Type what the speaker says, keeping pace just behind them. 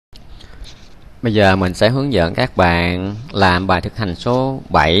Bây giờ mình sẽ hướng dẫn các bạn làm bài thực hành số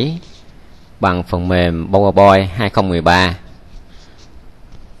 7 bằng phần mềm PowerPoint 2013.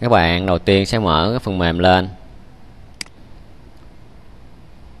 Các bạn đầu tiên sẽ mở cái phần mềm lên.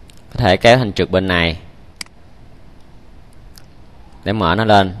 Có thể kéo thành trượt bên này để mở nó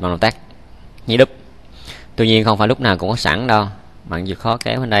lên bằng động tác nhí đúp. Tuy nhiên không phải lúc nào cũng có sẵn đâu, bạn chịu khó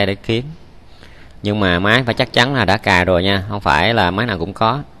kéo bên đây để kiếm. Nhưng mà máy phải chắc chắn là đã cài rồi nha, không phải là máy nào cũng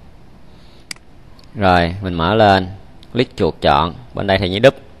có. Rồi mình mở lên, click chuột chọn, bên đây thì nhí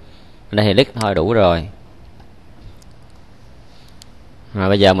đúp, bên đây thì click thôi đủ rồi. Rồi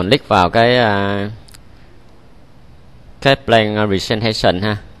bây giờ mình click vào cái blank presentation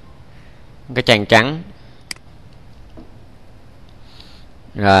ha, cái trang trắng.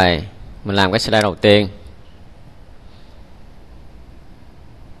 Rồi mình làm cái slide đầu tiên.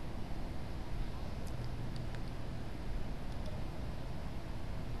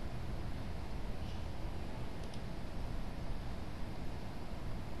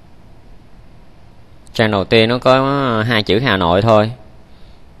 Trang đầu tiên nó có 2 chữ Hà Nội thôi,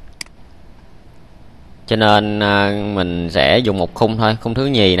 cho nên mình sẽ dùng một khung thôi, khung thứ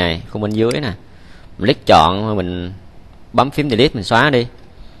nhì này, khung bên dưới nè. Mình click chọn, mình bấm phím delete mình xóa đi.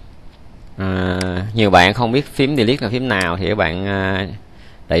 Nhiều bạn không biết phím delete là phím nào thì các bạn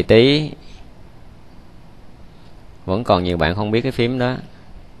đợi tí, vẫn còn nhiều bạn không biết cái phím đó,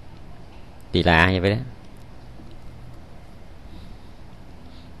 kỳ lạ như vậy đó.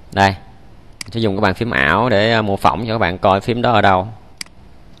 Đây, mình sẽ dùng cái bàn phím ảo để mô phỏng cho các bạn coi phím đó ở đâu.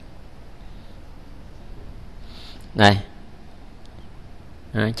 Đây,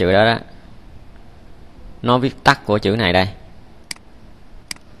 chữ đó đó, nó viết tắt của chữ này đây.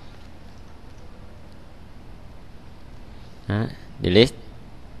 Đó, delete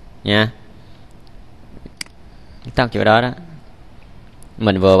nha, tắt chữ đó đó.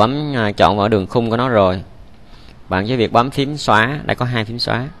 Mình vừa bấm chọn vào đường khung của nó rồi, bạn với việc bấm phím xóa, đây có 2 phím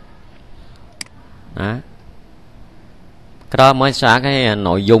xóa đó. Cái đó mới xóa cái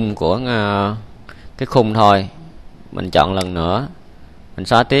nội dung của cái khung thôi. Mình chọn lần nữa, mình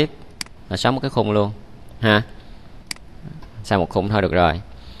xóa tiếp, là xóa một cái khung luôn ha, xóa một khung thôi được rồi.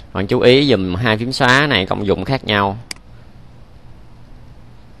 Bạn chú ý dùm 2 phím xóa này công dụng khác nhau.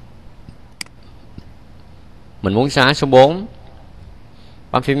 Mình muốn xóa số 4,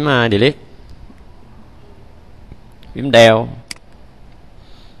 bấm phím delete, phím đeo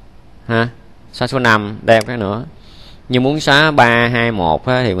ha, xóa số 5, đeo cái nữa. Nhưng muốn xóa 3, 2, 1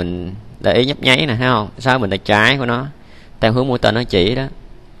 á, thì mình để ý nhấp nháy nè, thấy không? Xóa bên tay trái của nó theo hướng mũi tên nó chỉ đó.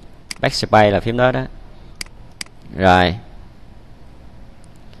 Backspace là phím đó đó. Rồi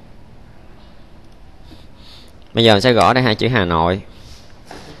bây giờ mình sẽ gõ đây 2 chữ Hà Nội.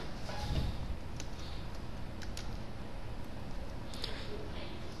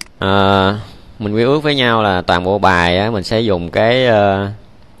 Mình quy ước với nhau là toàn bộ bài á, mình sẽ dùng cái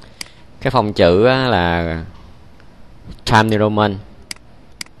phông chữ á, là Time New Roman.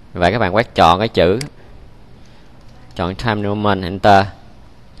 Vậy các bạn quét chọn cái chữ, chọn Time New Roman, Enter,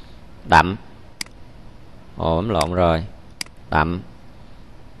 đậm. Bấm lộn rồi, đậm.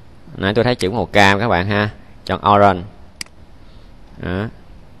 Nãy tôi thấy chữ màu cam các bạn ha, chọn Orange đó.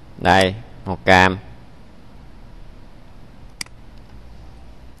 Đây màu cam.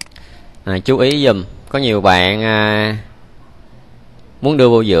 Chú ý dùm, có nhiều bạn muốn đưa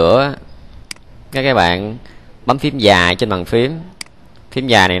vô giữa, các bạn bấm phím dài trên bàn phím, phím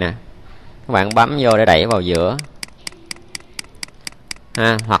dài này nè, các bạn bấm vô để đẩy vào giữa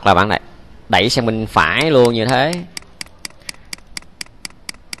ha, hoặc là bạn đẩy sang bên phải luôn như thế,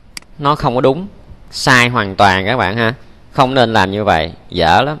 nó không có đúng, sai hoàn toàn các bạn ha, không nên làm như vậy,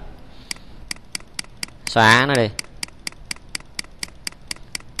 dở lắm. Xóa nó đi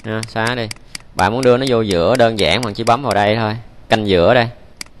ha, xóa đi. Bạn muốn đưa nó vô giữa đơn giản bạn chỉ bấm vào đây thôi, canh giữa đây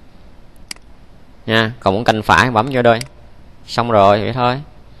nha, còn muốn canh phải bấm vô đây, xong rồi vậy thôi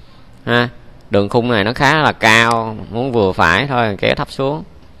ha. Đường khung này nó khá là cao, muốn vừa phải thôi kéo thấp xuống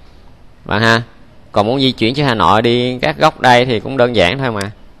bạn ha. Còn muốn di chuyển chữ Hà Nội đi các góc đây thì cũng đơn giản thôi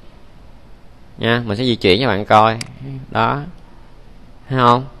mà nha, mình sẽ di chuyển cho bạn coi đó, thấy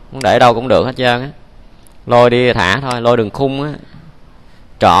không? Muốn để đâu cũng được hết trơn á, lôi đi thả thôi, lôi đường khung á,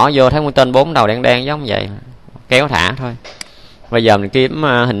 trỏ vô thấy mũi tên 4 đầu đen đen giống vậy, kéo thả thôi. Bây giờ mình kiếm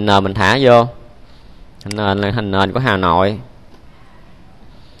hình nền mình thả vô, hình nền là hình nền của Hà Nội,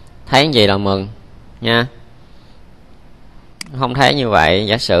 thấy gì là mừng nha. Không thấy như vậy,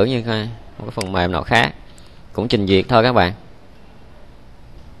 giả sử như một cái phần mềm nào khác cũng trình duyệt thôi các bạn.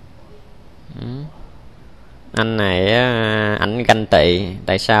 Anh này ảnh ganh tị,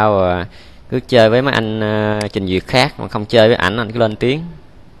 tại sao cứ chơi với mấy anh trình duyệt khác mà không chơi với ảnh, anh cứ lên tiếng.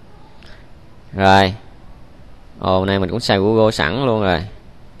 Rồi. Ồ, này mình cũng xài Google sẵn luôn rồi.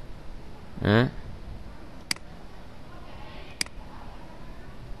 Đó.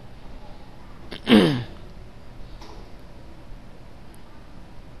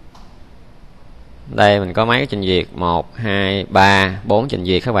 Đây mình có mấy cái trình duyệt, 1, 2, 3, 4 trình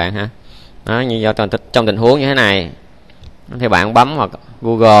duyệt các bạn ha. Đó, như do trong tình huống như thế này thì bạn bấm hoặc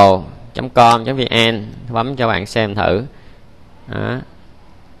google.com.vn bấm cho bạn xem thử. Đó.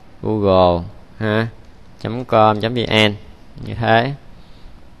 Google ha .com.vn như thế.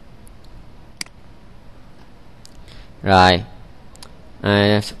 Rồi.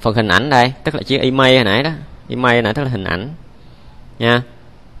 Phần hình ảnh đây, tức là chữ email hồi nãy đó. Email nãy tức là hình ảnh nha.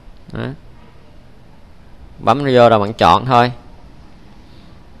 Đó. Bấm vô rồi bạn chọn thôi.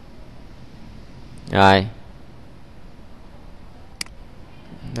 Rồi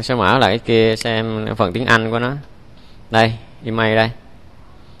tôi sẽ mở lại cái kia xem phần tiếng Anh của nó. Đây, email đây.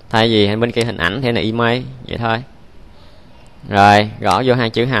 Thay vì bên kia hình ảnh thì là email vậy thôi. Rồi gõ vô hai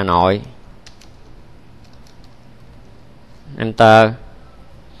chữ Hà Nội, enter,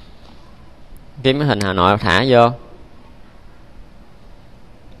 kiếm cái hình Hà Nội thả vô.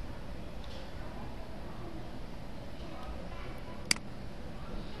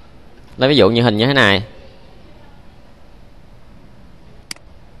 Lấy ví dụ như hình như thế này.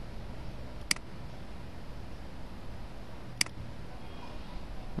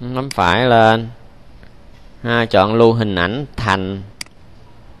 Bấm phải lên ha, chọn lưu hình ảnh thành.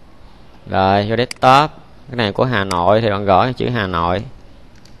 Rồi vô desktop. Cái này của Hà Nội thì bạn gõ chữ Hà Nội.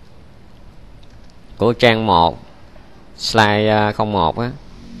 Của trang 1 slide 01 á.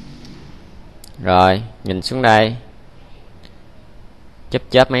 Rồi nhìn xuống đây,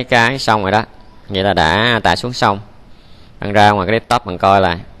 chớp mấy cái xong rồi đó. Vậy là đã tải xuống xong. Bạn ra ngoài cái desktop bạn coi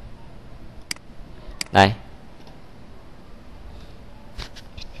lại. Đây.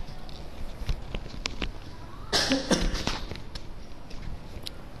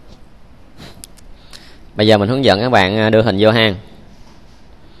 Bây giờ mình hướng dẫn các bạn đưa hình vô hang.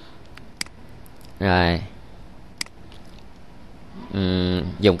 Rồi.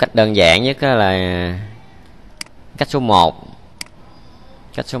 Dùng cách đơn giản nhất là cách số 1.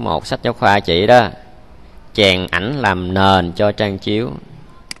 Cách số 1 sách giáo khoa chỉ đó. Chèn ảnh làm nền cho trang chiếu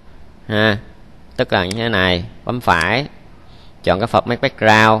ha. Tức là như thế này, bấm phải, chọn cái format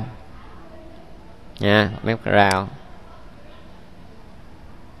background nha, background.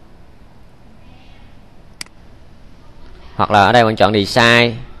 Hoặc là ở đây bạn chọn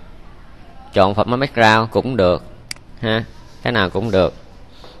design, chọn format background cũng được ha, cái nào cũng được.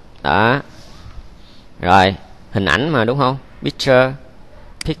 Đó. Rồi, hình ảnh mà đúng không? Picture.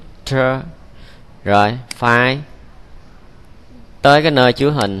 Rồi, file. Tới cái nơi chứa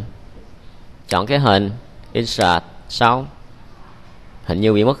hình, chọn cái hình, insert, xong. Hình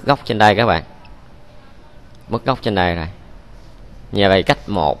như bị mất góc trên đây các bạn. Mất góc trên đây rồi. Nhà vậy cách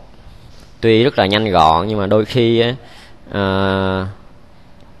 1. Tuy rất là nhanh gọn nhưng mà đôi khi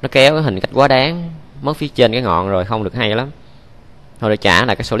nó kéo cái hình cách quá đáng, mất phía trên cái ngọn rồi không được hay lắm. Thôi để trả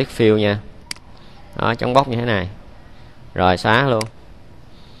lại cái solid fill nha. Đó, chống bóc như thế này. Rồi xóa luôn.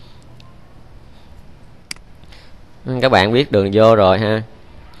 Các bạn biết đường vô rồi ha.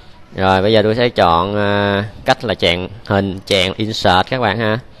 Rồi bây giờ tôi sẽ chọn cách là chèn hình, chèn insert các bạn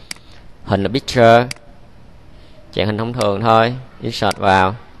ha. Hình là picture, chèn hình thông thường thôi, insert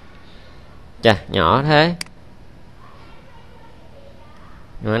vào. Chà, nhỏ thế.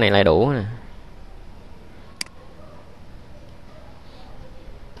 Cái này lại đủ nè.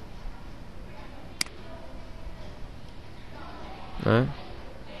 Đó.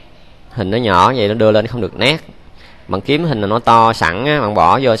 Hình nó nhỏ vậy nó đưa lên không được nét. Bạn kiếm hình là nó to sẵn á, bạn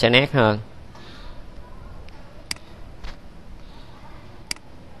bỏ vô sẽ nét hơn.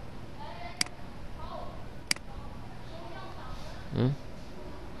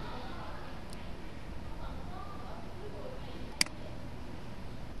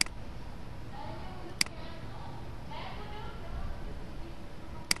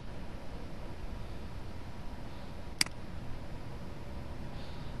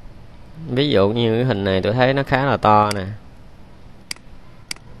 Ví dụ như cái hình này tôi thấy nó khá là to nè.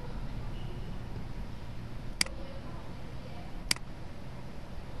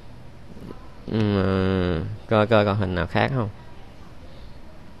 Coi còn hình nào khác không.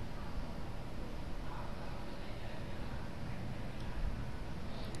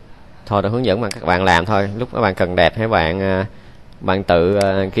 Thôi tôi hướng dẫn các bạn làm thôi. Lúc các bạn cần đẹp thì bạn tự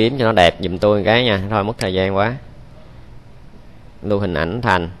kiếm cho nó đẹp giùm tôi một cái nha. Thôi mất thời gian quá. Lưu hình ảnh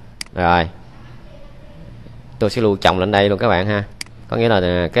thành. Rồi tôi sẽ lưu chồng lên đây luôn các bạn ha. Có nghĩa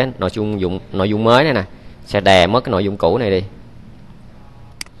là cái nội dung mới này nè sẽ đè mất cái nội dung cũ này đi.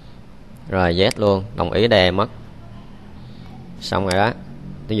 Rồi Z luôn, đồng ý đề mất. Xong rồi đó.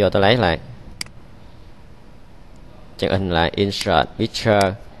 Tôi vô tôi lấy lại. Check in lại, insert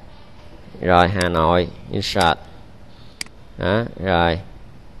picture. Rồi Hà Nội, insert. Đó, rồi.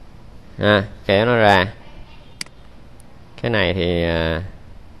 Ha, kéo nó ra. Cái này thì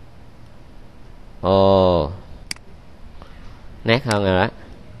nét hơn rồi đó.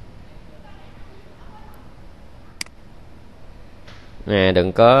 Nè,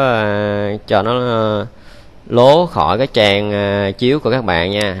 đừng có cho nó lố khỏi cái trang chiếu của các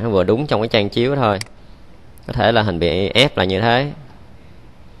bạn nha. Nó vừa đúng trong cái trang chiếu thôi. Có thể là hình bị ép là như thế.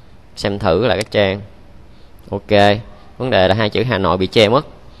 Xem thử lại cái trang. Ok. Vấn đề là hai chữ Hà Nội bị che mất.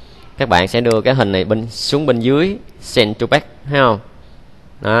 Các bạn sẽ đưa cái hình này xuống bên dưới, send to back, thấy không?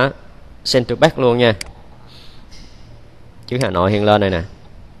 Đó, send to back luôn nha. Chữ Hà Nội hiện lên này nè.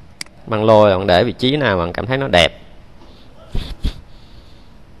 Bạn lôi, bạn để vị trí nào bạn cảm thấy nó đẹp.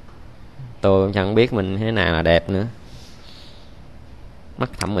 Tôi cũng chẳng biết mình thế nào là đẹp nữa. Mắt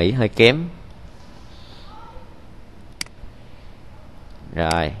thẩm mỹ hơi kém.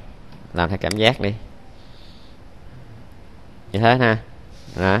 Rồi, làm theo cảm giác đi. Như thế ha.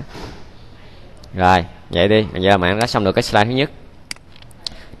 Đó. Rồi, vậy đi. Bây giờ bạn đã xong được cái slide thứ nhất.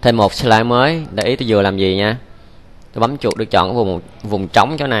 Thêm một slide mới. Để ý tôi vừa làm gì nha. Tôi bấm chuột để chọn cái vùng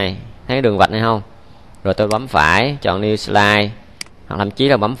trống chỗ này. Thấy đường vạch này không? Rồi tôi bấm phải, chọn new slide. Hoặc thậm chí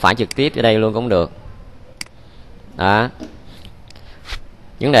là bấm phải trực tiếp ở đây luôn cũng được. Đó.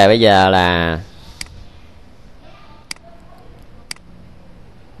 Vấn đề bây giờ là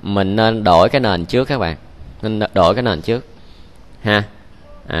mình nên đổi cái nền trước các bạn. Nên đổi cái nền trước ha.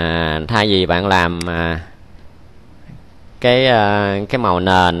 Thay vì bạn làm cái màu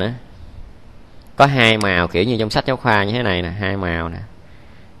nền á, có hai màu kiểu như trong sách giáo khoa như thế này nè, hai màu nè,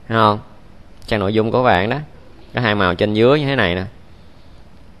 thấy không? Trang nội dung của bạn đó có hai màu trên dưới như thế này nè.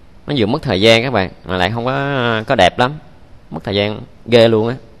 Nó vừa mất thời gian các bạn, mà lại không có đẹp lắm, mất thời gian ghê luôn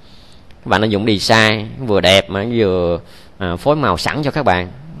á. Các bạn nên dùng design vừa đẹp mà vừa phối màu sẵn cho các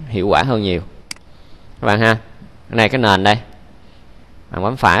bạn, hiệu quả hơn nhiều các bạn ha. Cái này cái nền đây, bạn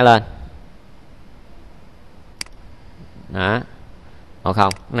bấm phải lên đó.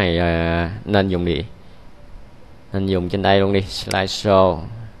 Không, cái này nên dùng đi, nên dùng trên đây luôn đi. Slideshow,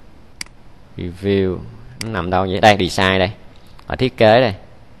 review, nó nằm đâu vậy? Đây, design đây, ở thiết kế đây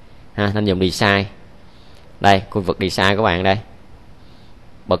ha, nên dùng design. Đây, khu vực design của bạn đây,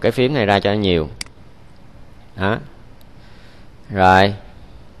 bật cái phím này ra cho nhiều đó. Rồi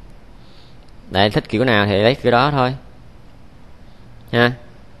đây, thích kiểu nào thì lấy kiểu đó thôi ha.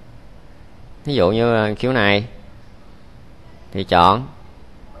 Ví dụ như kiểu này thì chọn,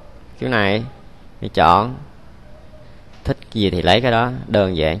 kiểu này thì chọn, thích gì thì lấy cái đó,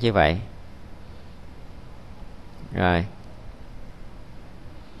 đơn giản như vậy. Rồi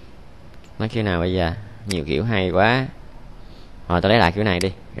nói kiểu nào bây giờ, nhiều kiểu hay quá. Rồi tôi lấy lại kiểu này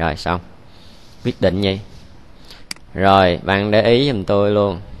đi. Rồi xong, quyết định gì. Rồi bạn để ý giùm tôi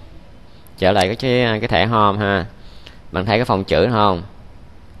luôn, trở lại cái thẻ home ha. Bạn thấy cái phông chữ không?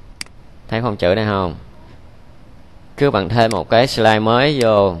 Thấy phông chữ đây không? Cứ bạn thêm một cái slide mới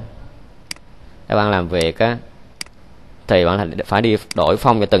vô để bạn làm việc á, thì bạn phải đi đổi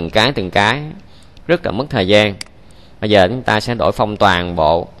phông cho từng cái, rất là mất thời gian. Bây giờ chúng ta sẽ đổi phông toàn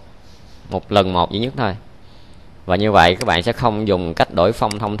bộ một lần một duy nhất thôi. Và như vậy các bạn sẽ không dùng cách đổi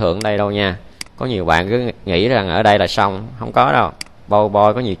phông thông thường ở đây đâu nha. Có nhiều bạn cứ nghĩ rằng ở đây là xong, không có đâu.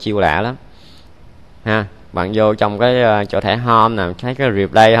 Boy có nhiều chiêu lạ lắm ha. Bạn vô trong cái chỗ thẻ home nè, thấy cái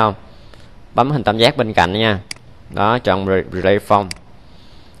replay không? Bấm hình tam giác bên cạnh nha. Đó, chọn replay phông.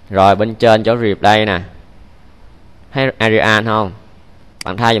 Rồi bên trên chỗ replay nè, thấy Arial không?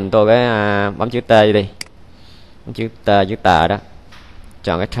 Bạn thay giùm tôi cái bấm chữ T đi, bấm chữ T, chữ tờ đó,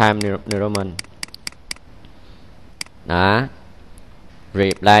 chọn cái time New Roman đó,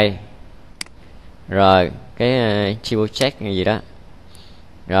 replay. Rồi cái triple check gì đó,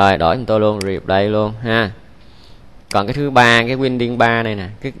 rồi đổi giùm tôi luôn, replay luôn ha. Còn cái thứ ba, cái winding bar này nè,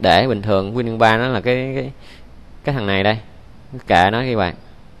 cứ để bình thường. Winding bar nó là cái thằng này đây, kệ nó các bạn.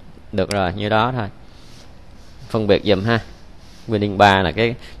 Được rồi, như đó thôi, phân biệt dùm ha. Winding bar là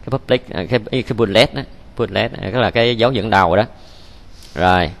cái public, cái bullet đó, bullet cái là cái dấu dẫn đầu đó.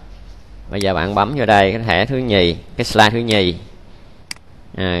 Rồi bây giờ bạn bấm vô đây, cái thẻ thứ nhì, cái slide thứ nhì,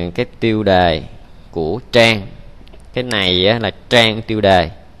 cái tiêu đề của trang. Cái này á, là trang tiêu đề,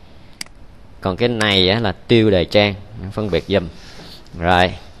 còn cái này á, là tiêu đề trang, phân biệt dùm.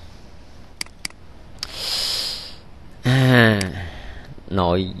 Rồi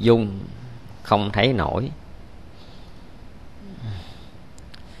nội dung không thấy nổi.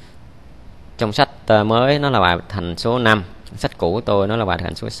 Trong sách mới nó là bài thành số 5, sách cũ của tôi nó là bài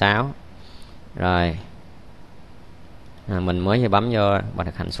thành số 6. Rồi mình mới vừa bấm vô bài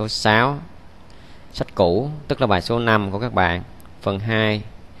thực hành số 6, sách cũ, tức là bài số 5 của các bạn, phần 2,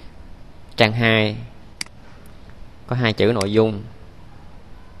 trang 2, có 2 chữ nội dung.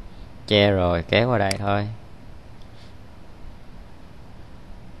 Che rồi, kéo qua đây thôi,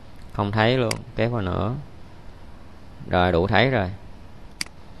 không thấy luôn, kéo qua nữa. Rồi, đủ thấy rồi.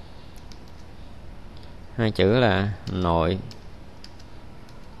 2 chữ là nội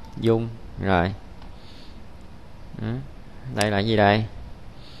dung. Rồi đây là gì đây?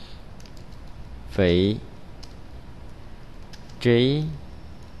 Vị trí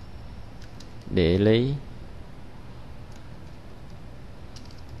địa lý,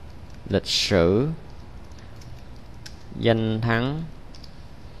 lịch sử, danh thắng,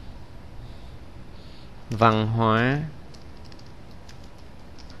 văn hóa,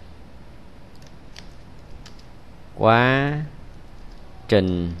 quá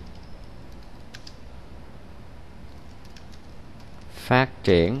trình phát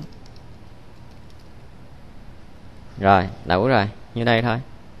triển. Rồi, đủ rồi, như đây thôi.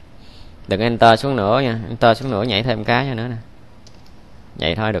 Đừng enter xuống nữa nha, enter xuống nữa nhảy thêm cái cho nữa nè.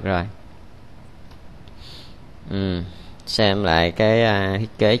 Vậy thôi được rồi. Xem lại cái thiết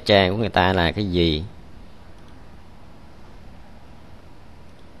kế trang của người ta là cái gì.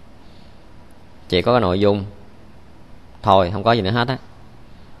 Chỉ có cái nội dung thôi, không có gì nữa hết á.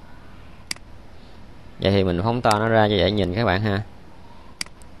 Vậy thì mình phóng to nó ra cho dễ nhìn các bạn ha.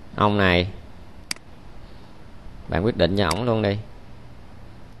 Ông này bạn quyết định cho ổng luôn đi,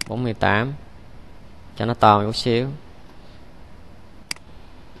 48, cho nó to một chút xíu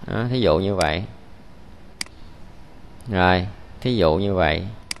đó, thí dụ như vậy. Rồi, thí dụ như vậy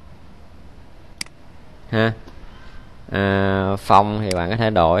ha. Phong thì bạn có thể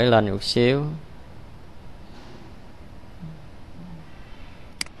đổi lên một chút xíu.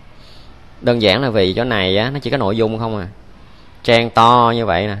 Đơn giản là vì chỗ này á, nó chỉ có nội dung không à. Trang to như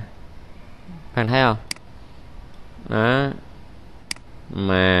vậy nè, các bạn thấy không? Đó,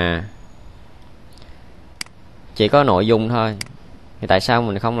 mà chỉ có nội dung thôi, thì tại sao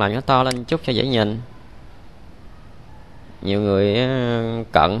mình không làm nó to lên chút cho dễ nhìn? Nhiều người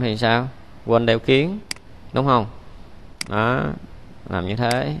cận thì sao, quên đeo kiến, đúng không? Đó, làm như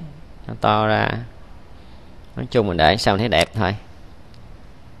thế nó to ra. Nói chung mình để sao mình thấy đẹp thôi.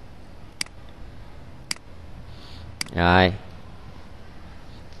 Rồi,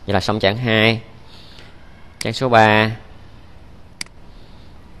 vậy là xong trang 2. Trang số 3.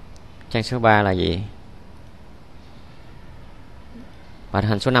 Trang số 3 là gì? Bài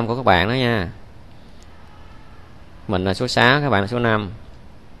hình số 5 của các bạn đó nha. Mình là số 6, các bạn là số 5.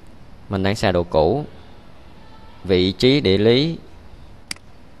 Mình đang xài đồ cũ. Vị trí địa lý,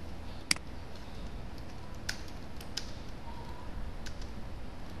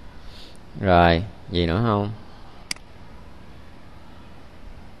 rồi gì nữa không?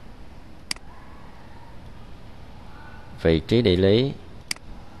 Vị trí địa lý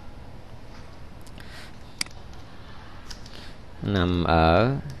nằm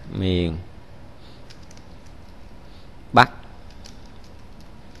ở miền Bắc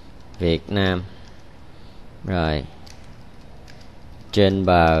Việt Nam. Rồi, trên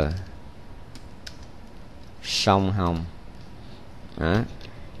bờ sông Hồng. Đó,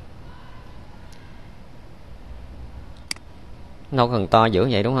 đâu cần to dữ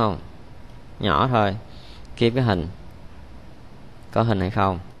vậy đúng không? Nhỏ thôi. Kiếm cái hình, có hình hay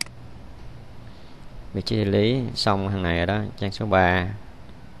không? Vị trí địa lý xong thằng này rồi đó. Trang số 3.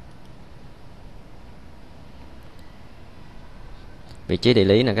 Vị trí địa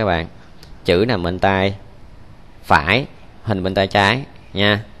lý nè các bạn. Chữ nằm bên tay phải, hình bên tay trái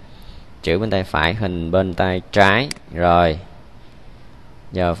nha. Chữ bên tay phải, hình bên tay trái. Rồi,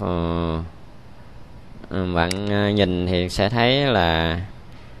 giờ bạn nhìn thì sẽ thấy là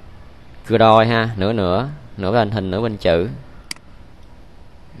cưa đôi ha, nửa bên hình nửa bên chữ.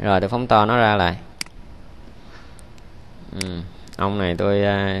 Rồi tôi phóng to nó ra lại. Ông này tôi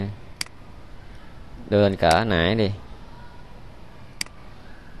đưa lên cỡ nãy đi.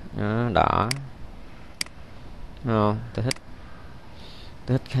 Đó, đỏ. Tôi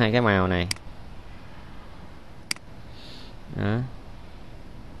thích hai cái màu này. Đó.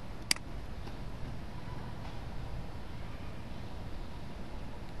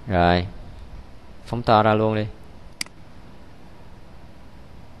 Rồi, phóng to ra luôn đi.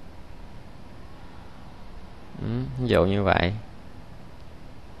 Ví dụ như vậy.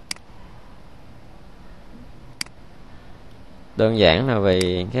 Đơn giản là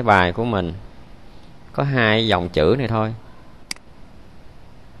vì cái bài của mình có 2 dòng chữ này thôi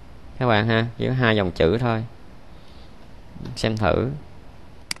các bạn ha, chỉ có 2 dòng chữ thôi. Xem thử.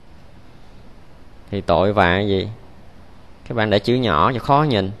 thì tội vạ gì? Các bạn để chữ nhỏ cho khó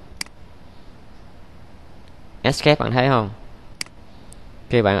nhìn. Escape bạn thấy không?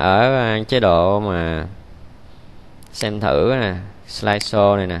 Khi bạn ở chế độ mà xem thử nè,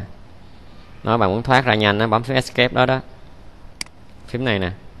 slideshow này nè, nói bạn muốn thoát ra nhanh nó bấm phím escape đó đó. Phím này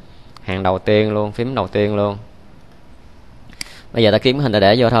nè, hàng đầu tiên luôn, phím đầu tiên luôn. Bây giờ ta kiếm hình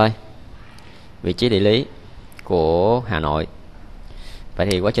để vô thôi. Vị trí địa lý của Hà Nội. Vậy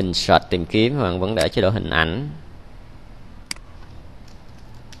thì quá trình search tìm kiếm bạn vẫn để chế độ hình ảnh.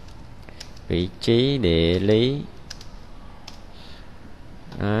 Vị trí địa lý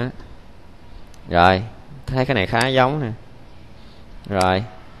đó. Rồi thấy cái này khá giống nè. Rồi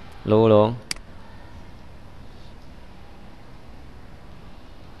lưu luôn.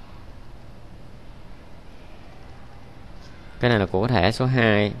 Cái này là của thẻ số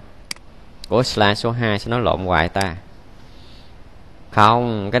 2, của slide số 2, sao nó lộn hoài ta?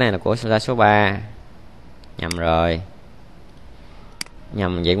 Không, cái này là của slide số 3. Nhầm rồi.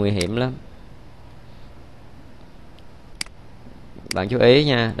 Nhầm vậy nguy hiểm lắm. Bạn chú ý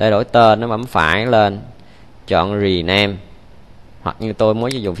nha, để đổi tên nó bấm phải lên, chọn rename. Hoặc như tôi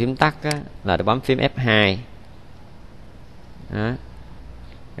mới dùng phím tắt á, là để bấm phím F2 đó.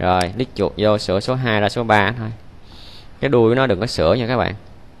 Rồi click chuột vô sửa số 2 ra số 3 thôi. Cái đuôi của nó đừng có sửa nha các bạn.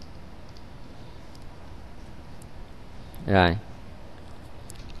 Rồi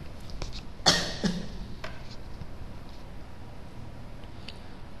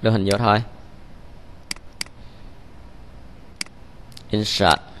đưa hình vô thôi.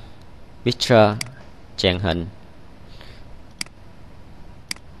 Insert picture, chèn hình.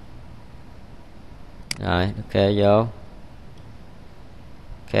 Rồi ok, vô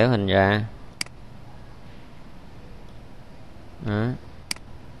kéo hình ra đó.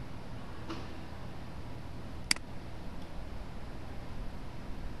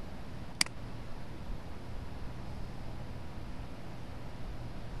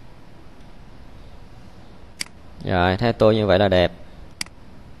 Rồi theo tôi như vậy là đẹp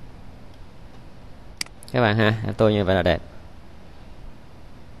các bạn ha, theo tôi như vậy là đẹp.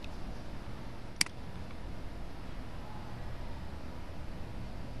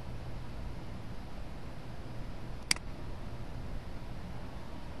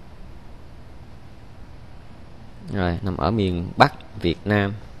 Rồi nằm ở miền Bắc Việt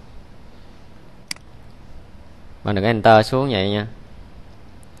Nam. Bạn đừng enter xuống vậy nha.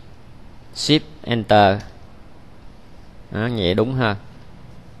 Shift enter đó, vậy đúng ha.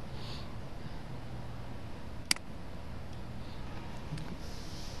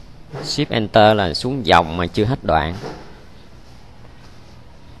 Shift enter là xuống dòng mà chưa hết đoạn,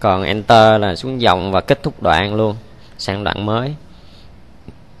 còn enter là xuống dòng và kết thúc đoạn luôn, sang đoạn mới.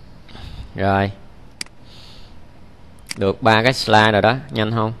 Rồi được 3 cái slide rồi đó,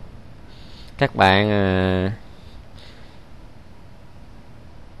 nhanh không các bạn?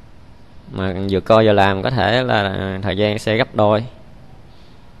 Mà vừa coi vừa làm có thể là thời gian sẽ gấp đôi.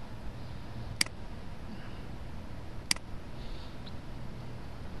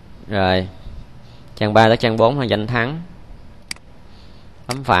 Rồi trang 3 tới trang 4 là danh thắng.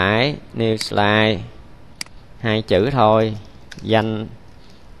 Bấm phải new slide, 2 chữ thôi, danh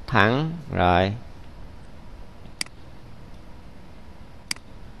thắng. Rồi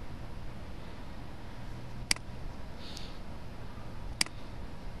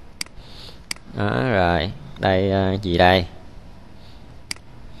đó. Rồi đây gì đây?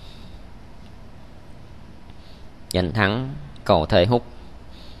 Danh thắng, cầu thê hút,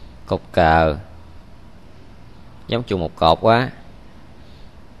 cột cờ, giống chuột một cột quá.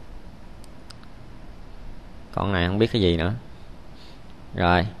 Con này không biết cái gì nữa.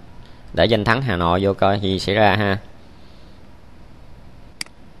 Rồi để danh thắng Hà Nội vô coi gì xảy ra ha.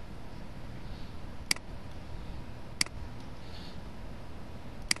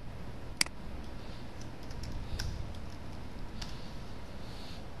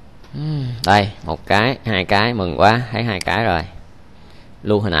 Đây một cái, 2 cái, mừng quá, thấy 2 cái rồi.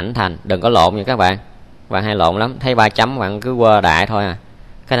 Lưu hình ảnh thành, đừng có lộn nha các bạn. Bạn hay lộn lắm, thấy 3 chấm bạn cứ quơ đại thôi à.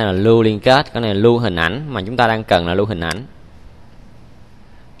 Cái này là lưu liên kết, cái này là lưu hình ảnh, mà chúng ta đang cần là lưu hình ảnh.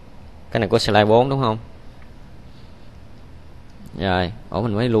 Cái này của slide 4 đúng không? Rồi, ủa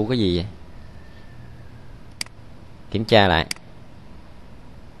mình mới lưu cái gì vậy? Kiểm tra lại.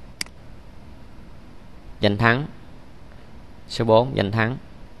 Danh thắng số 4, danh thắng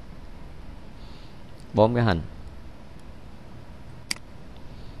 4 cái hình.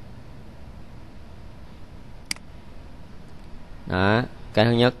 Đó, cái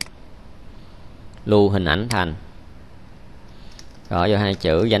thứ nhất lưu hình ảnh thành, gõ vô 2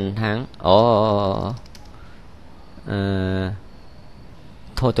 chữ danh thắng.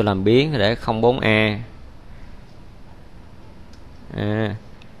 thôi tôi làm biến để 04A.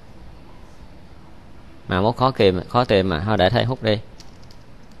 Mà mốt khó tìm mà thôi để thê hút đi,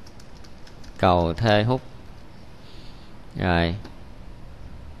 cầu thê hút. Rồi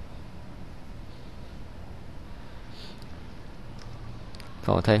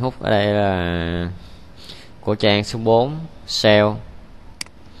cầu thê hút ở đây là của trang số 4 sale.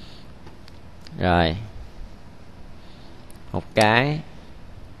 Rồi một cái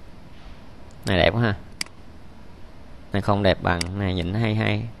này đẹp quá ha, này không đẹp bằng này, nhìn nó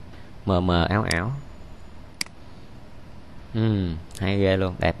hay mờ mờ ảo ảo. Hay ghê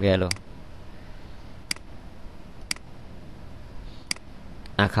luôn, đẹp ghê luôn.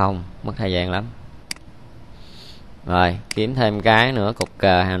 Không, mất thời gian lắm. Rồi kiếm thêm cái nữa, cục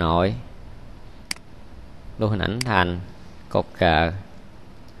cờ Hà Nội, lưu hình ảnh thành cục cờ.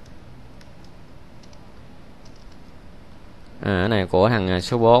 Cái này của thằng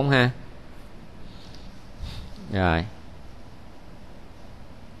số 4 ha. Rồi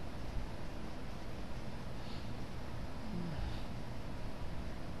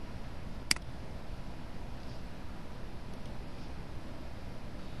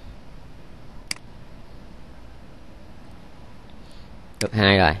được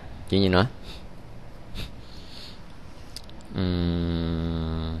 2 rồi, chuyện gì nữa?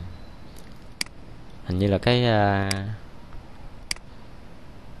 Hình như là cái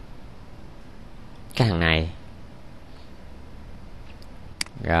hàng này.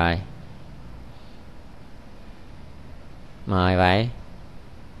 Rồi mời vậy.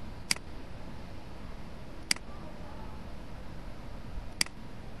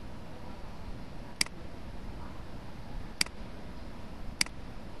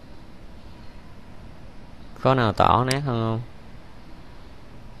 Có nào tỏ nét hơn không?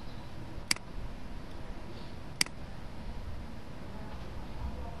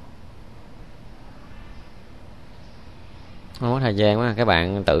 Không có thời gian quá, các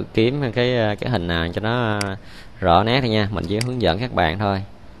bạn tự kiếm cái hình nào cho nó rõ nét đi nha, mình chỉ hướng dẫn các bạn thôi.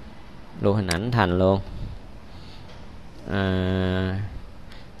 Lưu hình ảnh thành luôn.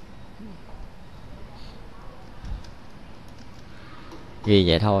 Ghi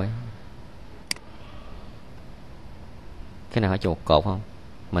vậy thôi. Cái nào phải chùa một cột không?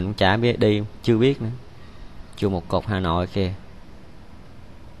 Mình cũng chả biết, đi chưa biết nữa. Chùa một cột Hà Nội kia.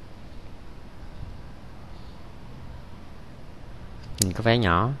 Nhìn có vẻ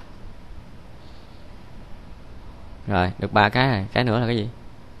nhỏ. Rồi được 3 cái rồi. Cái nữa là cái gì?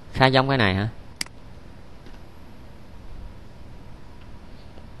 Khá giống cái này hả?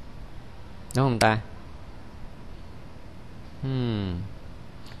 Đúng không ta?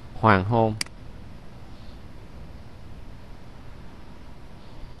 Hoàng hôn.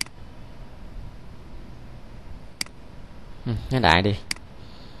 Nói đại đi.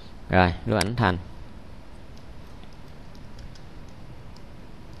 Rồi lưu ảnh thành.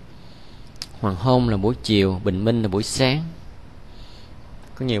 Hoàng hôn là buổi chiều, bình minh là buổi sáng.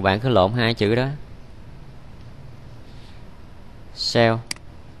 Có nhiều bạn cứ lộn hai chữ đó. Sale.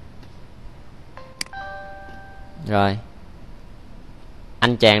 Rồi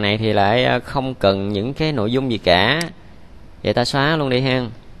anh chàng này thì lại không cần những cái nội dung gì cả, vậy ta xóa luôn đi ha.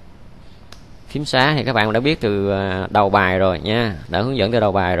 Phím xóa thì các bạn đã biết từ đầu bài rồi nha, đã hướng dẫn từ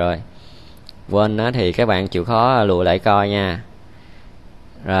đầu bài rồi. Quên đó thì các bạn chịu khó lùi lại coi nha.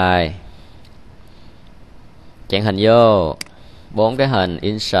 Rồi chèn hình vô, 4 cái hình.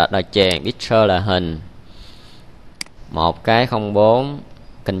 Insert là chèn, picture là hình. Một cái 04,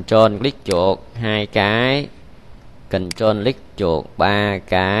 control click chuột 2 cái, control click chuột 3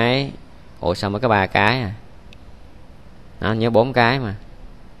 cái. Ủa sao mới có 3 cái à? Đó, nhớ 4 cái mà.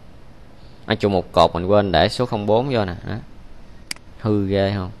 Chuột một cột mình quên để số 04 vô nè. Đó. Hư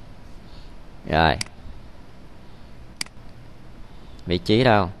ghê không? Rồi vị trí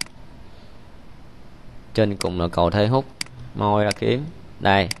đâu? Trên cùng là cầu thê hút, môi ra kiếm.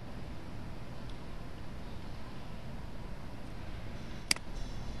 Đây.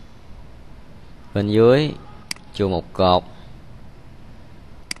 Bên dưới chùa một cột.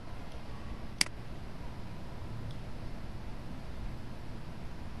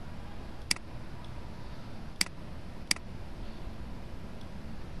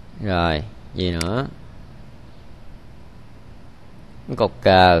 Rồi gì nữa? Cột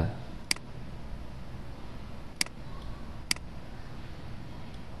cờ.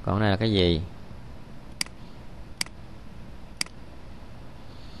 Còn đây là cái gì?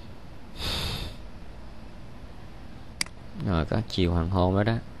 Rồi có chiều hoàng hôn đó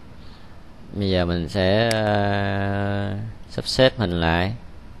đó. Bây giờ mình sẽ sắp xếp hình lại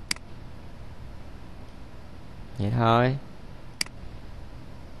vậy thôi.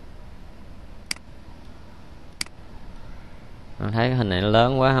 Bạn thấy cái hình này nó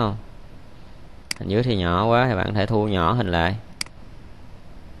lớn quá không? Hình dưới thì nhỏ quá thì bạn có thể thu nhỏ hình lại.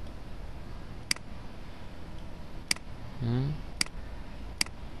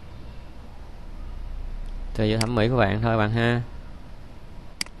 Tùy vào thẩm mỹ của bạn thôi bạn ha.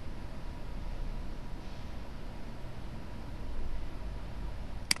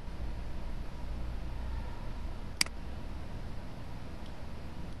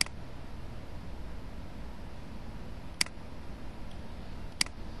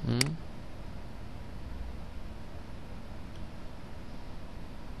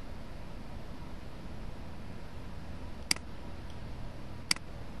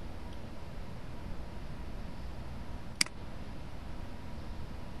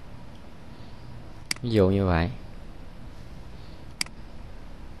 Ví dụ như vậy.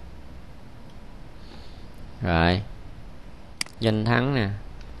 Rồi danh thắng nè,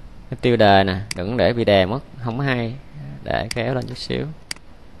 cái tiêu đề nè, đừng để bị đè mất, không hay, để kéo lên chút xíu.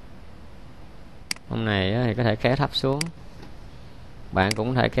 Hôm này thì có thể kéo thấp xuống. Bạn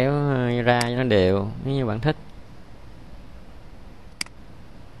cũng có thể kéo ra cho nó đều nếu như bạn thích.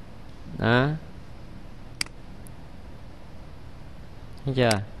 Đó, thấy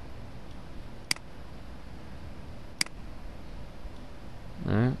chưa?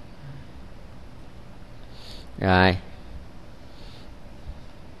 Đó. Rồi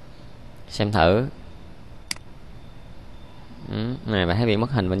xem thử. Này bạn thấy bị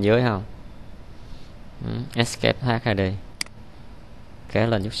mất hình bên dưới không? Escape thoát ra đi, kéo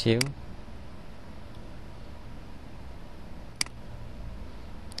lên chút xíu.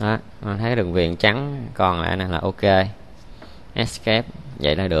 Đó, bạn thấy đường viền trắng còn lại này là ok. Escape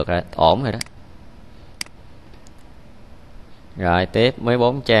vậy là được rồi, ổn rồi đó. Rồi tiếp mới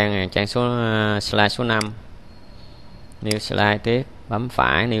 4 trang này, trang số slide số 5. New slide tiếp, bấm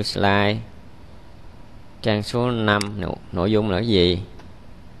phải new slide. Trang số 5 nội dung là cái gì?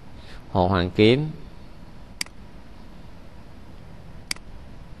 Hồ Hoàng Kiếm.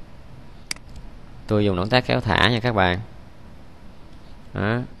 Tôi dùng động tác kéo thả nha các bạn.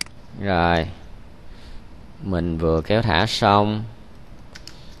 Đó. Rồi mình vừa kéo thả xong.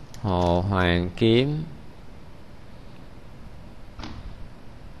 Hồ Hoàng Kiếm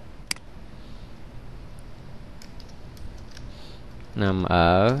nằm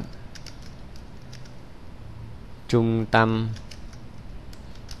ở trung tâm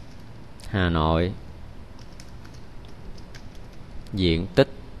Hà Nội, diện tích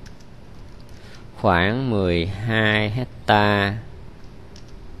khoảng 12 hecta,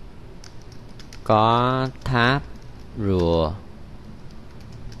 có tháp rùa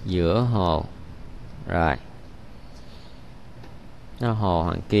giữa hồ. Rồi nó Hồ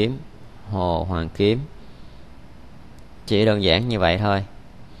Hoàng Kiếm. Hồ Hoàng Kiếm chỉ đơn giản như vậy thôi.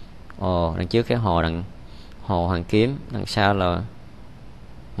 Đằng trước cái hồ, đằng Hồ Hoàng Kiếm, đằng sau là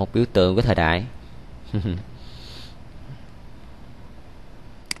một biểu tượng của thời đại.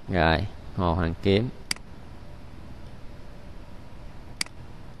 Rồi Hồ Hoàng Kiếm.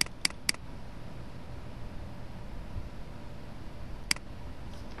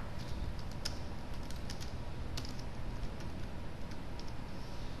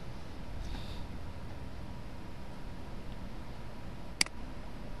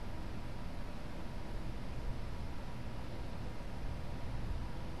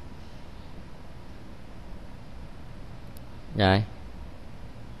 Rồi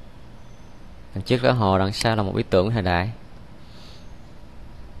đằng trước là hồ, đằng sau là một biểu tượng của thời đại.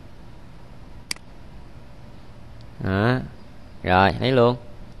 Đó. Rồi lấy luôn,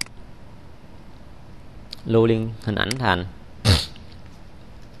 lưu liên hình ảnh thành.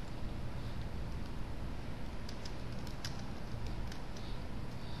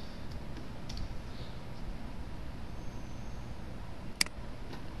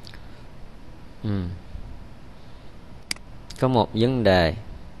 Có một vấn đề.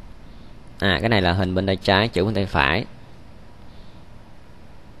 Cái này là hình bên tay trái, chữ bên tay phải.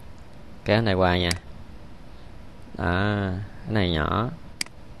 Kéo này qua nha. Đó, cái này nhỏ.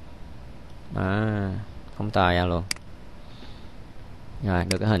 Đó, không to ra luôn. Rồi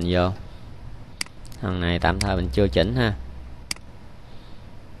được cái hình vô. Thằng này tạm thời mình chưa chỉnh ha.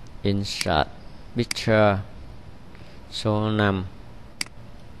 Insert picture số 5.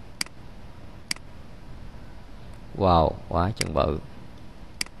 Wow, quá chừng bự.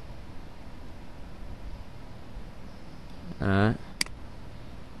 Đó,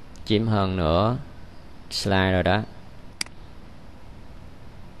 chiếm hơn nữa slide rồi đó.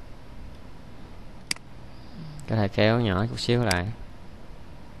 Có thể kéo nhỏ chút xíu lại,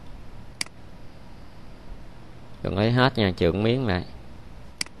 đừng lấy hết nha, chượng miếng lại.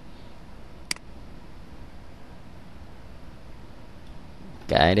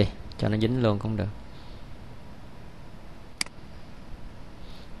 kệ đi cho nó dính luôn cũng được.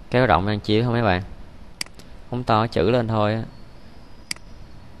 Kéo rộng đang chiếu không mấy bạn, phóng to chữ lên thôi á.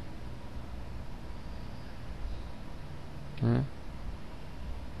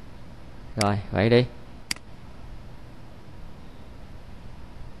 Rồi vậy đi.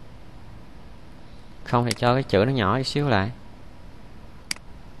 Không thì cho cái chữ nó nhỏ chút xíu lại.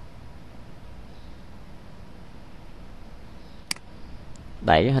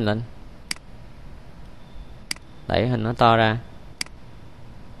 Đẩy cái hình lên, đẩy cái hình nó to ra.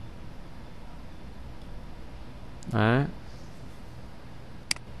 Đó,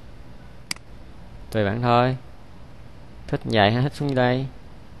 tùy bạn thôi, thích vậy hay thích xuống đây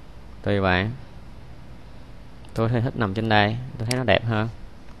tùy bạn. Tôi thì thích nằm trên đây, tôi thấy nó đẹp hơn.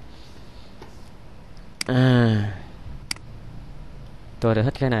 Tôi thì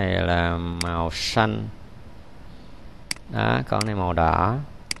thích cái này là màu xanh đó, con này màu đỏ.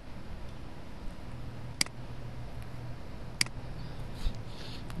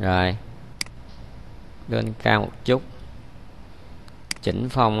 Rồi lên cao một chút, chỉnh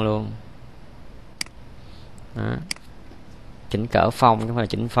phông luôn đó. Chỉnh cỡ phông chứ không phải là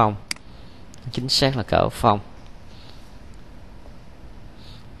chỉnh phông, chính xác là cỡ phông.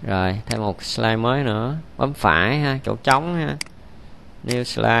 Rồi thêm một slide mới nữa, bấm phải ha, chỗ trống ha, new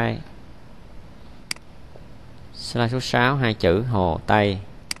slide. Slide số 6, hai chữ Hồ Tây.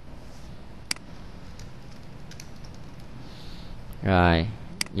 Rồi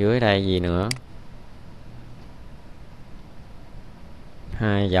dưới đây gì nữa,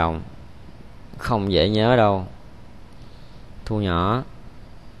 hai dòng không dễ nhớ đâu, thu nhỏ.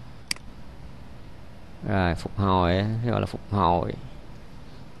 Rồi phục hồi, gọi là phục hồi.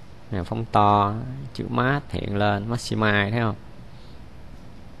 Này, phóng to, chữ mát hiện lên, maximize thấy không?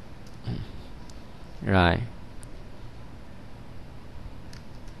 Rồi.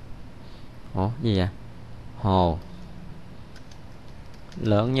 Ủa gì vậy? Hồ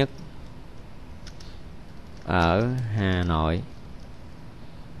lớn nhất ở Hà Nội,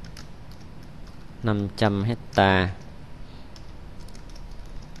 500 hecta,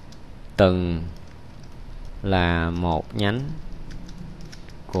 từng là một nhánh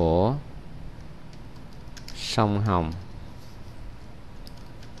của sông Hồng,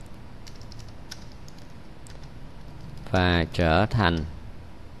 và trở thành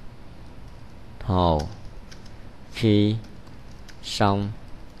hồ khi sông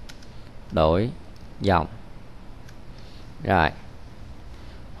đổi dòng. Rồi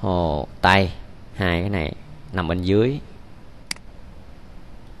Hồ Tây, hai cái này nằm bên dưới.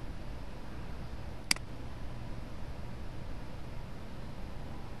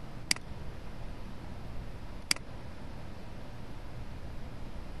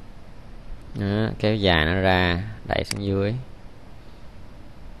 Đó, kéo dài nó ra, đẩy xuống dưới.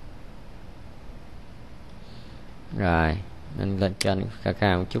 Rồi nên lên trên cao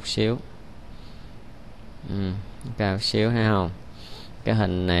cao một chút xíu, cao xíu hay không? Cái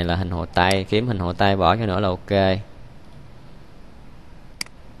hình này là hình Hồ Tây, kiếm hình Hồ Tây bỏ cho nữa là ok.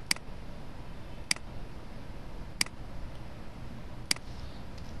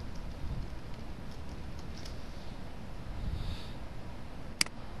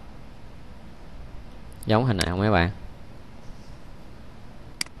 Giống hình nào không mấy bạn?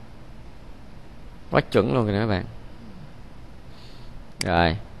 Quá chuẩn luôn kìa các bạn.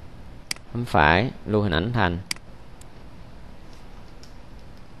 Rồi bấm phải, lưu hình ảnh thành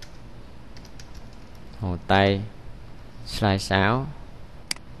Hồ Tây. Slide 6.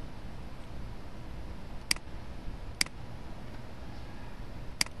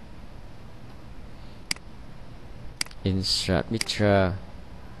 Insert picture.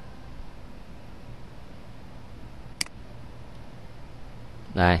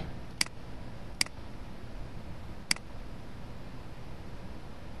 Đây.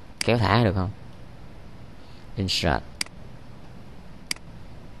 Kéo thả được không? Insert.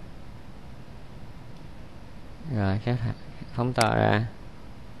 Rồi kéo thả, phóng to ra,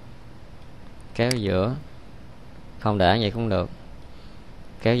 kéo giữa, không để vậy cũng được,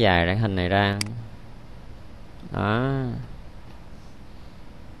 kéo dài cái hình này ra đó.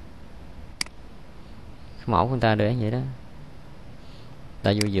 Cái mẫu của người ta để vậy đó,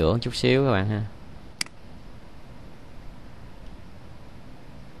 ta vô giữa chút xíu các bạn ha.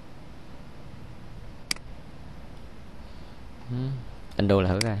 Undo là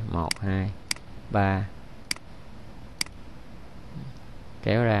thử ra, 1, 2, 3,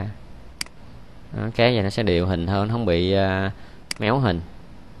 kéo ra đó, kéo vậy nó sẽ đều hình hơn, không bị méo hình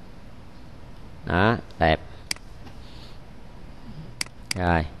đó, đẹp.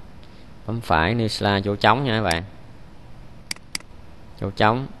 Rồi bấm phải new slide chỗ trống nha các bạn. Chỗ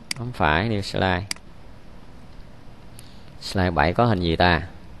trống, bấm phải, new slide. Slide 7 có hình gì ta?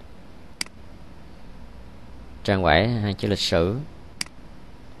 Trang 7, hai chữ lịch sử.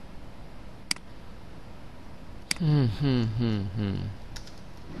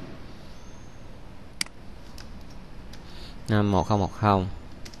 Năm 1010.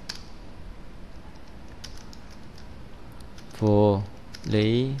 Vua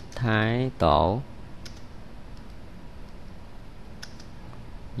Lý Thái Tổ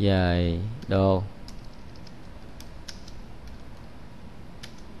dời đô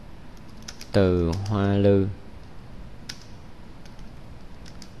từ Hoa Lư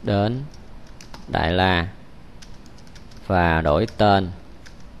đến Đại La và đổi tên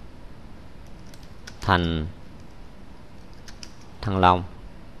thành Thăng Long.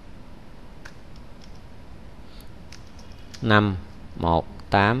 Năm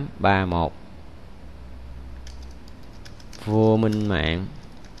 1831. Vua Minh Mạng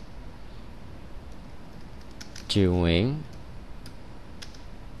triều Nguyễn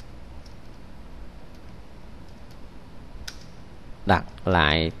đặt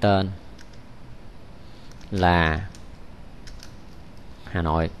lại tên là Hà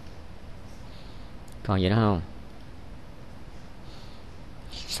Nội. Còn gì nữa không?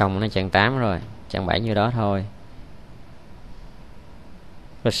 Xong nó trang 8 rồi, trang 7 như đó thôi.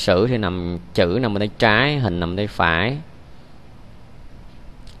 Lịch sử thì chữ nằm bên tay trái, hình nằm bên tay phải.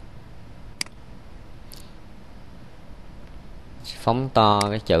 Phóng to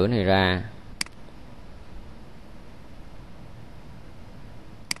cái chữ này ra.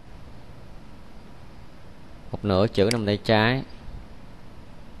 Một nửa chữ nằm tay trái.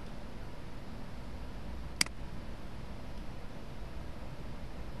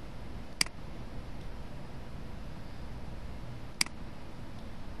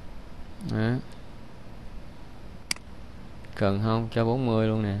 Đó. Cần không? Cho 40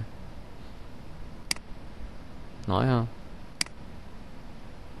 luôn nè. Nổi không?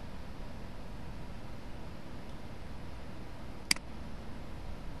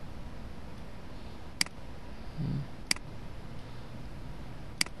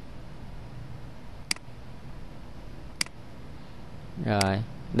 Rồi,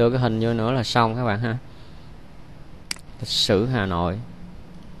 đưa cái hình vô nữa là xong các bạn ha. Lịch sử Hà Nội.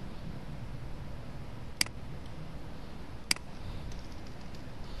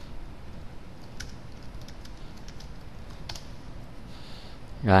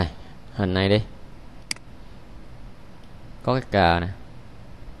 Rồi, hình này đi. Có cái cờ nè.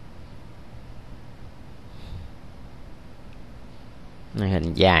 Này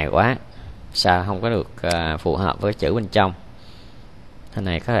hình dài quá, sao không có được phù hợp với chữ bên trong. Hình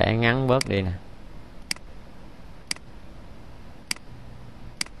này có thể ngắn bớt đi nè.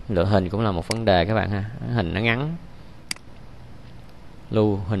 Lựa hình cũng là một vấn đề các bạn ha. Hình nó ngắn.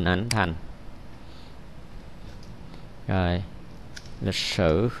 Lưu hình ảnh thành. Rồi, lịch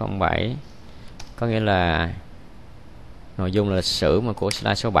sử 07 có nghĩa là nội dung là lịch sử mà của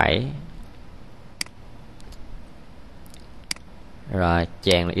slide số 7. Rồi,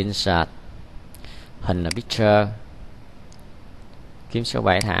 chèn là insert, hình là picture. Kiếm số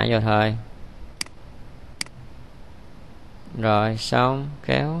 7 thả vô thôi. Rồi xong,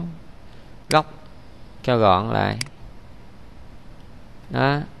 kéo góc cho gọn lại.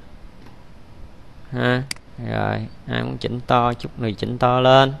 Đó ha. Rồi, ai muốn chỉnh to chút thì chỉnh to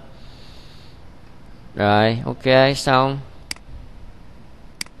lên. Rồi, ok, xong.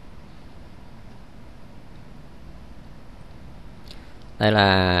 Đây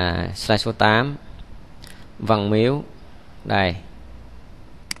là slide số 8. Văn miếu. Đây.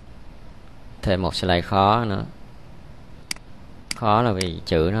 Thêm một slide khó nữa. Khó là vì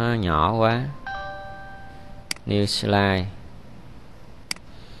chữ nó nhỏ quá. New slide.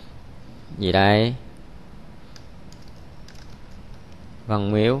 Gì đây?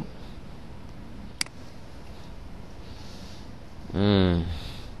 Văn miếu.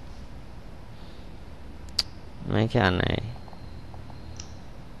 Mấy cái anh này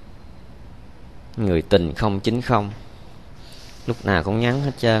người tình 090, lúc nào cũng nhắn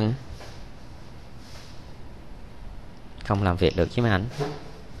hết trơn, không làm việc được với mấy ảnh.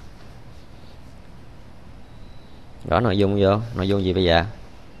 Gõ nội dung vô. Nội dung gì bây giờ?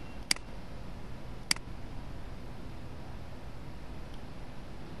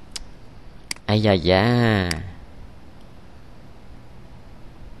 Ây da da.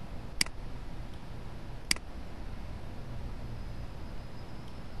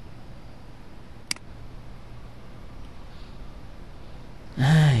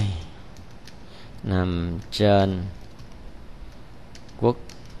 Nằm trên quốc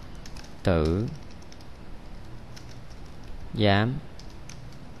tử giám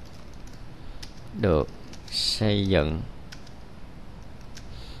được xây dựng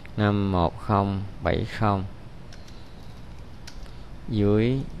năm 1070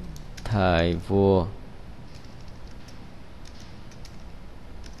 dưới thời vua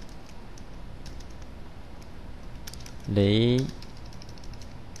Lý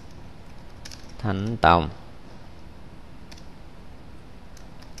Thánh Tông,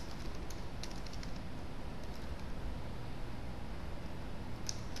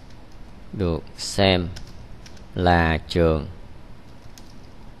 được xem là trường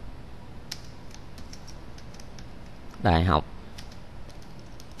đại học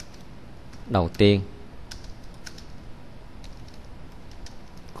đầu tiên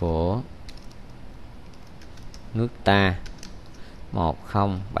của nước ta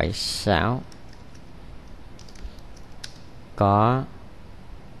 1076, có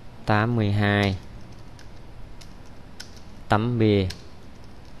 82 tấm bia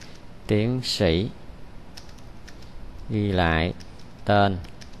tiến sĩ ghi lại tên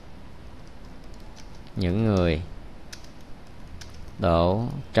những người đỗ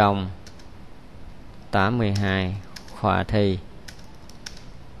trong 82 khoa thi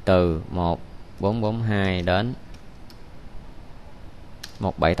từ 1442 đến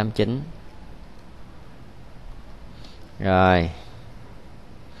 1789. Rồi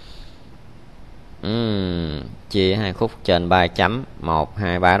chia hai khúc trên 3 chấm, 1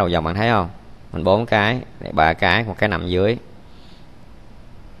 2 3 đầu dòng, bạn thấy không? Mình 4 cái, để 3 cái, một cái nằm dưới.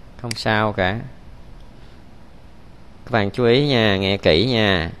 Không sao cả. Các bạn chú ý nha, nghe kỹ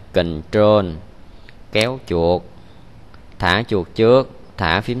nha. Control kéo chuột, thả chuột trước,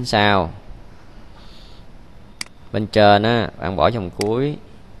 thả phím sau. Bên trên á, bạn bỏ dòng cuối.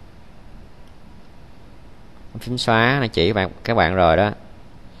 Phím xóa nó chỉ các bạn rồi đó.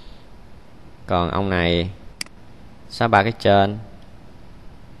 Còn ông này xóa 3 cái trên.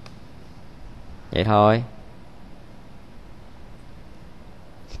 Vậy thôi.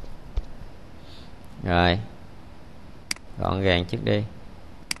 Rồi, gọn gàng trước đi.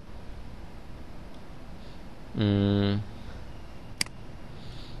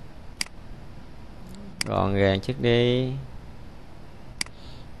 Gọn gàng trước đi.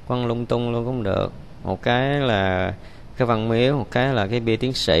 Quăng lung tung luôn cũng được. Một cái là cái văn miếu, một cái là cái bia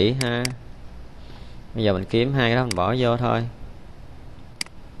tiến sĩ ha. Bây giờ mình kiếm hai cái đó mình bỏ vô thôi.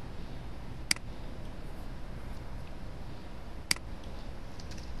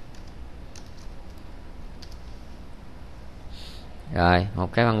 Rồi,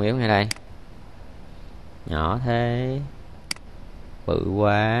 một cái văn miếu ngay đây. Nhỏ thế, bự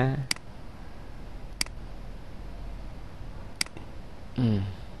quá.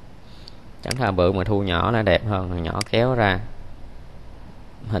 Chẳng thà bự mà thu nhỏ nó đẹp hơn, nhỏ kéo ra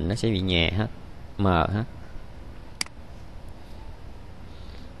hình nó sẽ bị nhẹ hết, mờ hết.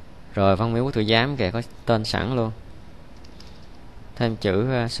 Rồi văn miếu của tôi giám kìa, có tên sẵn luôn. Thêm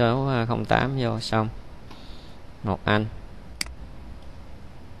chữ số 08 vô xong. Một anh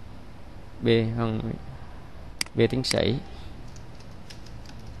bia tiến sĩ.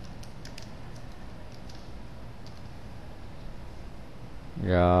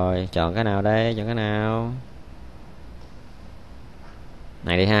 Rồi chọn cái nào đây? Chọn cái nào?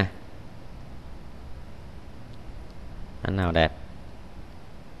 Này đi ha. Anh nào đẹp?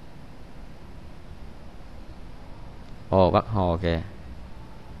 Ồ, Bắc Hồ kìa.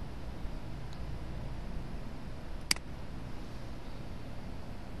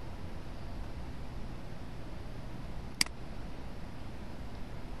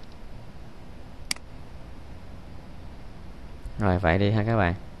 Rồi vậy đi ha các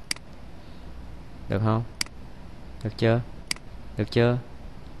bạn. Được không? Được chưa? Được chưa?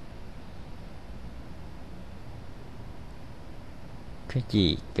 Cái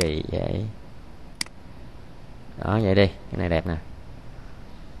gì kỳ vậy? Đó, vậy đi. Cái này đẹp nè.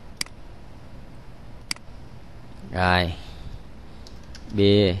 Rồi.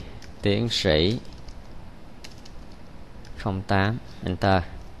 Bia tiến sĩ 08. Enter.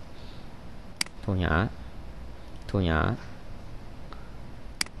 Thu nhỏ. Thu nhỏ.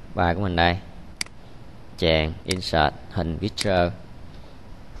 Bài của mình đây. Chèn, insert, hình picture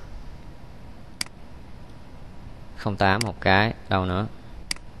 08 một cái. Đâu nữa?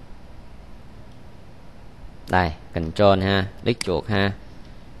 Đây, control ha, click chuột ha,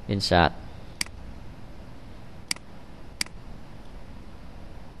 insert.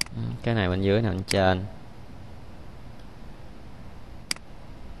 Cái này bên dưới, này bên trên.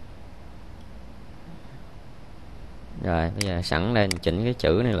 Rồi bây giờ sẵn lên chỉnh cái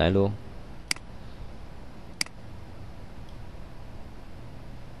chữ này lại luôn.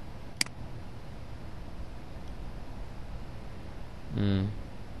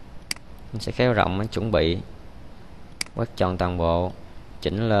 mình sẽ kéo rộng, chuẩn bị quét tròn toàn bộ,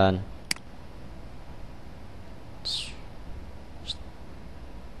 chỉnh lên.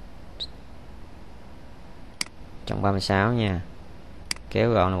 Trong 36 nha, kéo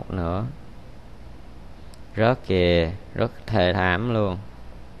gọn là một nửa. Rớt kìa, rớt thê thảm luôn,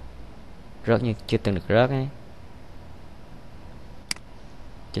 rớt như chưa từng được rớt ấy.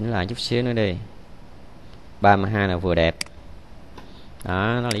 Chỉnh lại chút xíu nữa đi. 32 là vừa đẹp. Đó,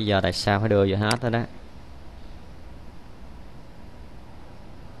 đó là lý do tại sao phải đưa vô hết đó đó.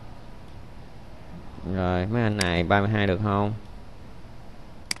 Rồi mấy anh này 32 được không?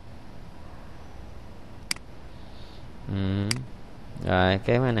 Rồi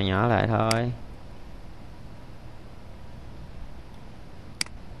kéo mấy anh này nhỏ lại thôi.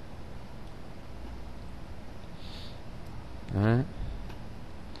 Đó.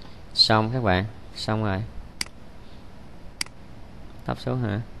 Xong các bạn, xong rồi. Thấp xuống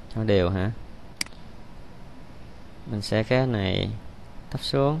hả? Cho đều hả? Mình sẽ cái này thấp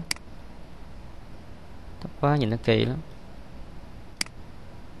xuống. Thấp quá nhìn nó kỳ lắm.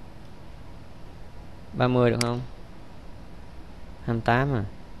 30 được không? 28 à.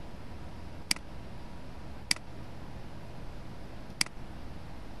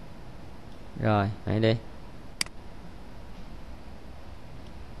 Rồi, vậy đi.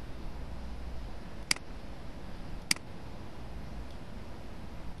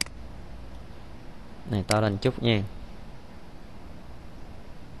 Này to lên chút nha.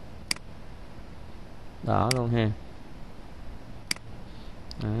 Đỏ luôn ha.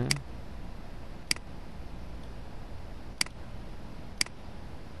 Đó.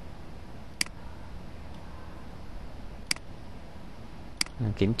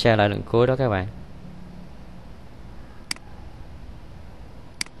 Kiểm tra lại lần cuối đó các bạn.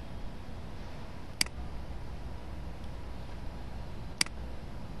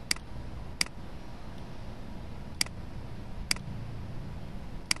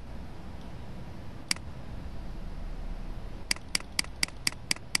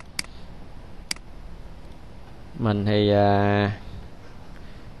 Mình thì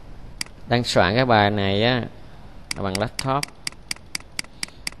đang soạn cái bài này á bằng laptop.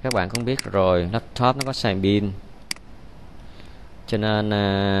 Các bạn cũng biết rồi, laptop nó có xài pin, cho nên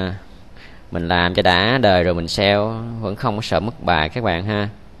mình làm cho đã đời rồi mình sell vẫn không có sợ mất bài các bạn ha.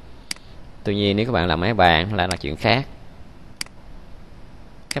 Tuy nhiên nếu các bạn làm máy bàn lại là chuyện khác.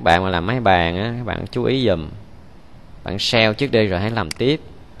 Các bạn mà làm máy bàn á, các bạn chú ý dùm, bạn sell trước đi rồi hãy làm tiếp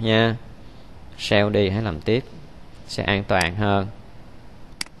nha. Sell đi hãy làm tiếp sẽ an toàn hơn.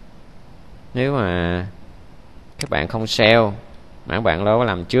 Nếu mà các bạn không sell mà các bạn đâu có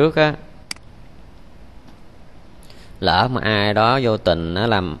làm trước á, lỡ mà ai đó vô tình nó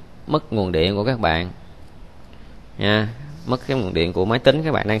làm mất nguồn điện của các bạn nha, mất cái nguồn điện của máy tính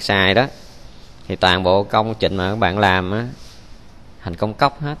các bạn đang xài đó, thì toàn bộ công trình mà các bạn làm á thành công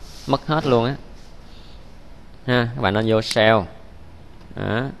cốc hết, mất hết luôn á ha. Các bạn nên vô sell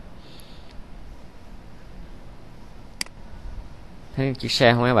đó. Thấy chữ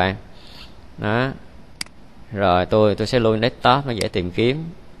sell không các bạn? Đó. Rồi tôi sẽ lưu desktop, nó dễ tìm kiếm.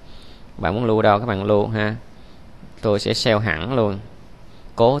 Bạn muốn lưu đâu các bạn lưu ha. Tôi sẽ sell hẳn luôn,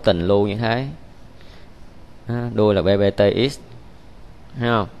 cố tình lưu như thế. Đuôi là bbtx, thấy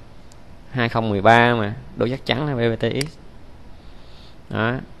không? 2013 mà, đuôi chắc chắn là bbtx.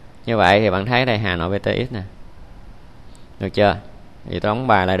 Đó. Như vậy thì bạn thấy đây Hà Nội BTX nè. Được chưa? Thì tôi đóng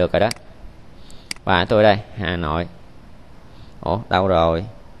bài lại được rồi đó. Bài tôi đây, Hà Nội. Ủa, đâu rồi?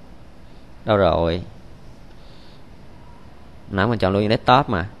 Đâu rồi? Nãy mình chọn luôn desktop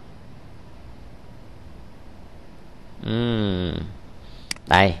mà.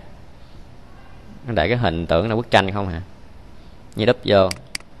 Đây. Nó để cái hình tưởng là bức tranh không hả? Như đúp vô,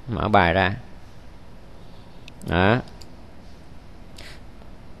 mở bài ra. Đó.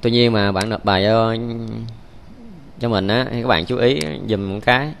 Tuy nhiên mà bạn nộp bài cho mình á, thì các bạn chú ý dùm một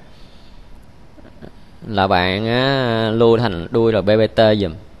cái là bạn lưu thành đuôi là bbt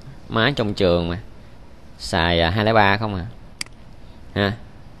dùm. Máy trong trường mà xài 203 không à ha.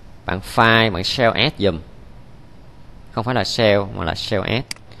 Bạn file, bạn shell s dùm, không phải là shell mà là shell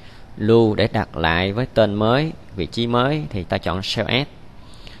s. Lưu để đặt lại với tên mới, vị trí mới thì ta chọn shell s.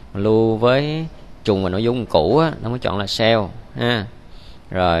 Lưu với trùng và nội dung cũ á, nó mới chọn là shell ha.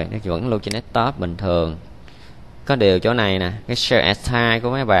 Rồi nó vẫn lưu trên desktop bình thường. Có điều chỗ này nè, cái shell s2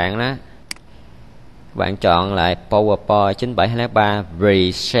 của mấy bạn đó, bạn chọn lại PowerPoint 97203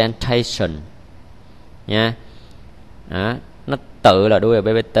 Presentation nha. Đó, nó tự là đuôi là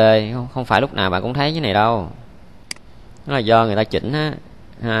BBT, không phải lúc nào bạn cũng thấy cái này đâu. Nó là do người ta chỉnh á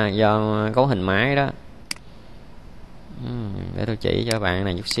ha, do cấu hình máy đó. Để tôi chỉ cho bạn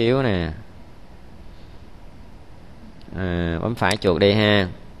này chút xíu nè. Bấm phải chuột đi ha.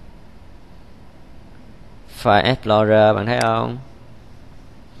 File Explorer bạn thấy không?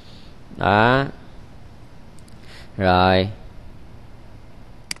 Đó. Rồi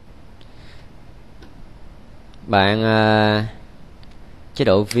bạn chế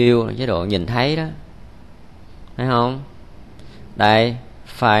độ view, chế độ nhìn thấy đó, thấy không? Đây,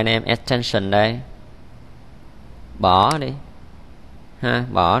 file name extension đây, bỏ đi ha,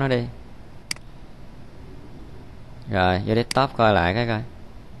 bỏ nó đi. Rồi vô desktop coi lại cái coi,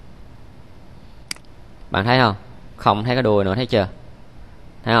 bạn thấy không? Không thấy cái đuôi nữa, thấy chưa?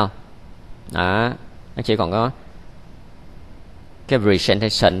 Thấy không? Đó, nó chỉ còn có cái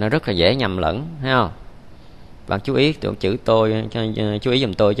presentation, nó rất là dễ nhầm lẫn, thấy không? Bạn chú ý chữ tôi, chú ý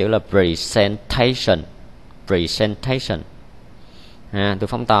giùm tôi chữ là presentation. Presentation ha, tôi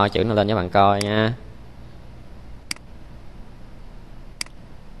phóng to chữ nó lên cho bạn coi nha.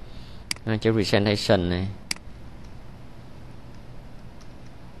 Chữ presentation này.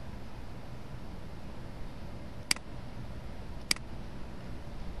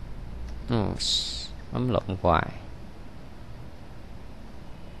 Bấm lộn hoài.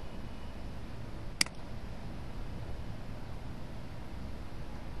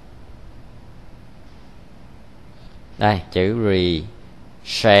 Đây, chữ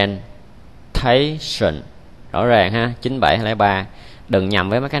presentation rõ ràng ha, 9723. Đừng nhầm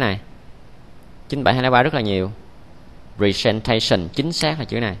với mấy cái này. 9723 rất là nhiều. Presentation chính xác là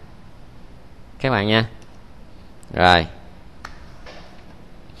chữ này các bạn nha. Rồi,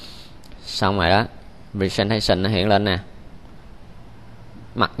 xong rồi đó. Presentation nó hiện lên nè.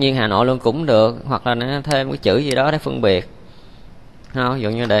 Mặc nhiên Hà Nội luôn cũng được, hoặc là nó thêm cái chữ gì đó để phân biệt. Không, ví dụ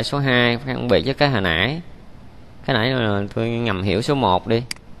như để số 2 phân biệt với cái hồi nãy. Cái nãy là tôi ngầm hiểu số 1 đi.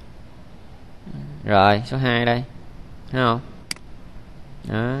 Rồi, số 2 đây. Thấy không?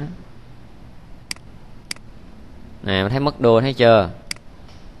 Đó. Nè, thấy mất đuôi thấy chưa?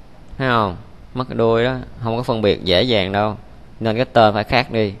 Thấy không? Mất cái đuôi đó, không có phân biệt dễ dàng đâu. Nên cái tên phải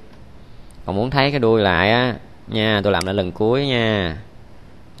khác đi. Còn muốn thấy cái đuôi lại á nha, tôi làm lại lần cuối nha.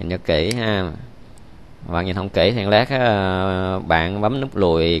 Nhìn cho kỹ ha. Bạn nhìn không kỹ thì lát bạn bấm nút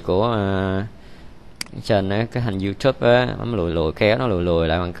lùi của trên cái hình YouTube á, bấm lùi kéo nó lùi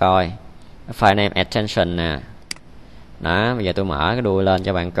lại bạn coi. File name extension nè. Đó, bây giờ tôi mở cái đuôi lên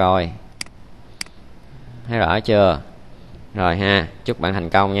cho bạn coi. Thấy rõ chưa? Rồi ha, chúc bạn thành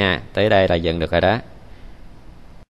công nha. Tới đây là dừng được rồi đó.